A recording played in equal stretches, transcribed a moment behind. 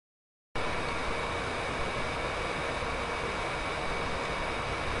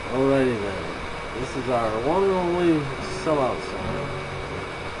Alrighty then. This is our one and only sellout song.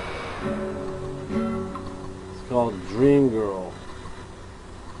 It's called Dream Girl.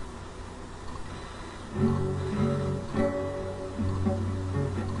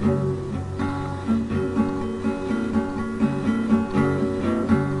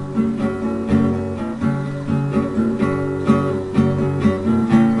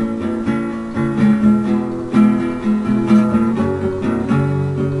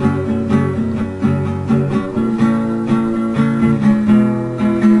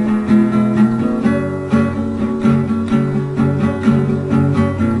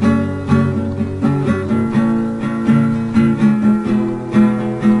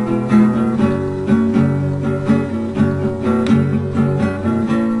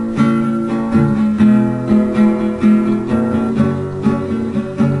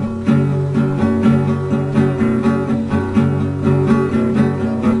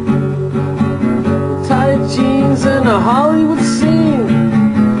 Jeans in a Hollywood scene.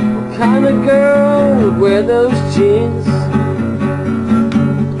 What kind of girl would wear those jeans?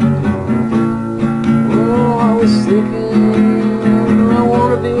 Oh, I was thinking I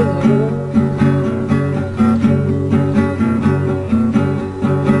want to be with her.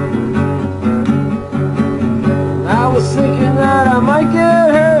 And I was thinking that I might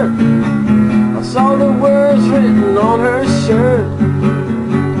get her. I saw the words written on her shirt.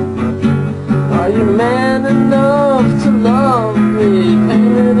 Are you man enough to love me,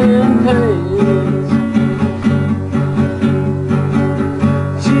 painted in paint?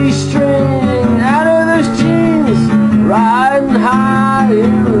 G-string out of those jeans, riding high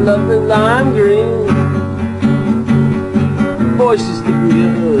in lovely lime green. Boy, she's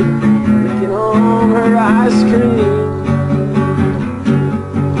looking good, licking on her ice cream.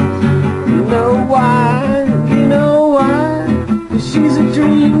 You know why, you know why, 'cause she's a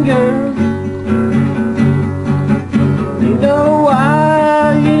dream girl. You know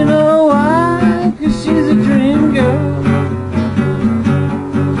why, 'cause she's a dream girl.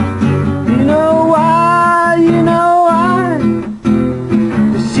 You know why,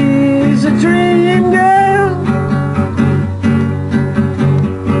 'cause she's a dream girl.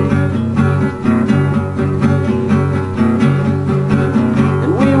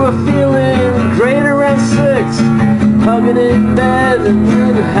 And we were feeling great around 6, hugging in bed and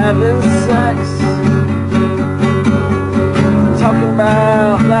then having sex. Talking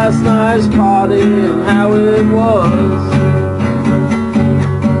about last night's party and how it was.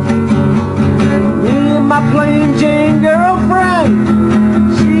 Me and my plain Jane girlfriend,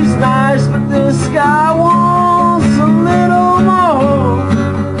 she's nice, but this guy wants a little more.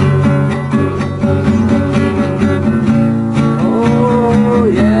 Oh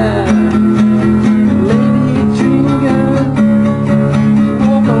yeah, lady dream girl,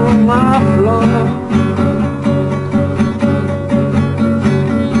 walk on my floor.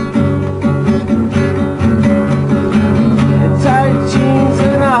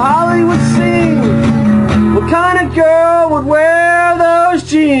 Girl would wear those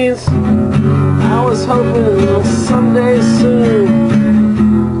jeans. I was hoping someday soon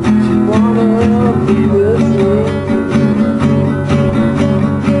she'd wanna be with me.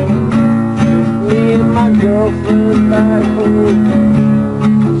 Me and my girlfriend back home,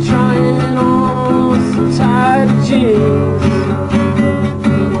 trying on some tight jeans.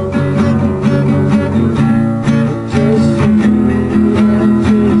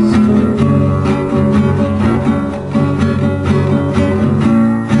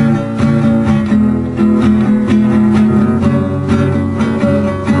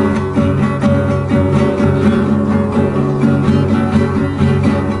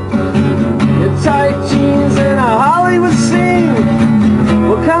 Tight jeans in a Hollywood scene.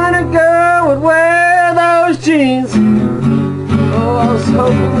 What kind of girl would wear those jeans? Oh, I was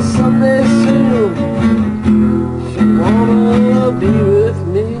hoping someday soon she'd wanna be with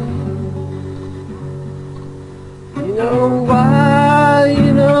me. You know why,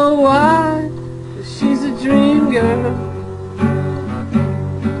 'cause she's a dream girl.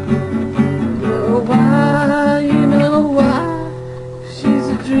 You know why, she's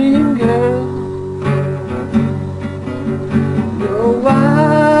a dream girl.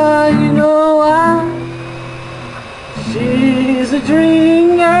 You know why, she's a dream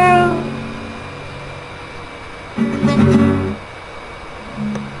girl.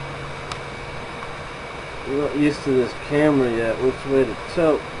 We're not used to this camera yet, which way to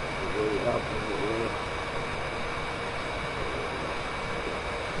tilt.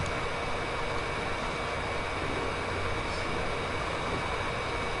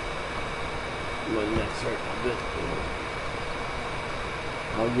 My neck's hurting a bit.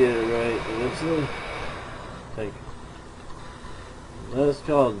 I'll get it right eventually. Thank you. That's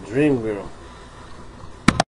called Dream Girl.